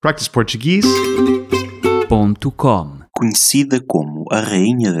practiceportuguese.com. Conhecida como a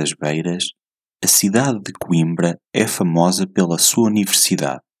Rainha das Beiras, a cidade de Coimbra é famosa pela sua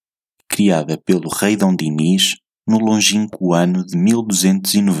universidade, criada pelo rei Dom Dinis no longínquo ano de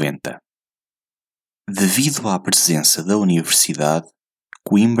 1290. Devido à presença da universidade,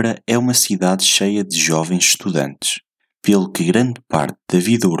 Coimbra é uma cidade cheia de jovens estudantes, pelo que grande parte da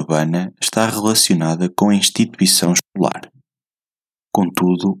vida urbana está relacionada com a instituição escolar.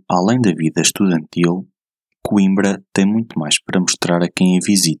 Contudo, além da vida estudantil, Coimbra tem muito mais para mostrar a quem a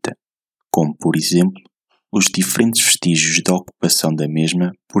visita, como, por exemplo, os diferentes vestígios da ocupação da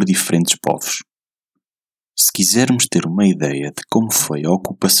mesma por diferentes povos. Se quisermos ter uma ideia de como foi a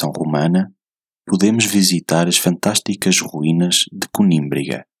ocupação romana, podemos visitar as fantásticas ruínas de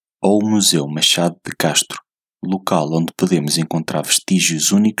Conímbriga ou o Museu Machado de Castro, local onde podemos encontrar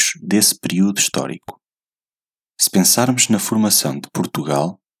vestígios únicos desse período histórico. Se pensarmos na formação de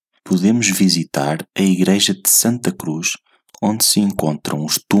Portugal, podemos visitar a Igreja de Santa Cruz, onde se encontram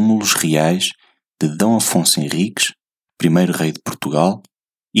os túmulos reais de D. Afonso Henriques, primeiro rei de Portugal,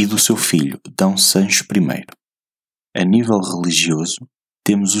 e do seu filho D. Sancho I. A nível religioso,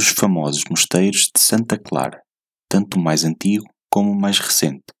 temos os famosos mosteiros de Santa Clara, tanto o mais antigo como o mais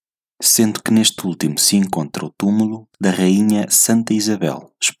recente, sendo que neste último se encontra o túmulo da Rainha Santa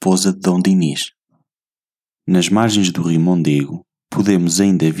Isabel, esposa de Dom Dinis. Nas margens do rio Mondego, podemos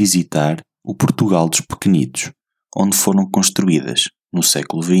ainda visitar o Portugal dos Pequenitos, onde foram construídas, no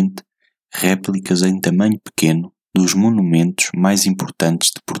século XX, réplicas em tamanho pequeno dos monumentos mais importantes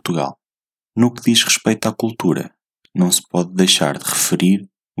de Portugal. No que diz respeito à cultura, não se pode deixar de referir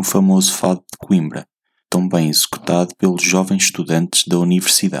o famoso Fado de Coimbra, tão bem executado pelos jovens estudantes da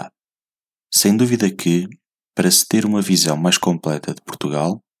universidade. Sem dúvida que, para se ter uma visão mais completa de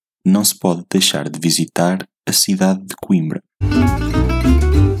Portugal, não se pode deixar de visitar a cidade de Coimbra.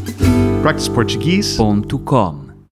 practiceportuguese.com